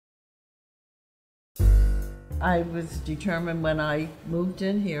I was determined when I moved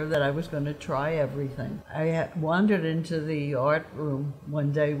in here that I was going to try everything. I wandered into the art room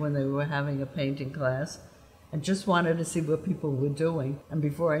one day when they were having a painting class and just wanted to see what people were doing. And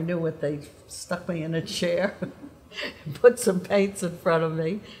before I knew it, they stuck me in a chair and put some paints in front of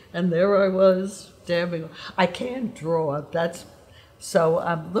me, and there I was, dabbing. I can't draw, so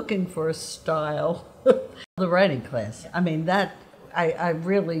I'm looking for a style. The writing class, I mean, I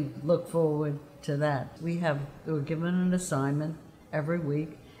really look forward to that. We're given an assignment every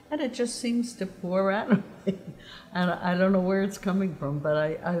week, and it just seems to pour out of me. And I don't know where it's coming from, but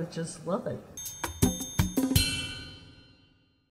I just love it.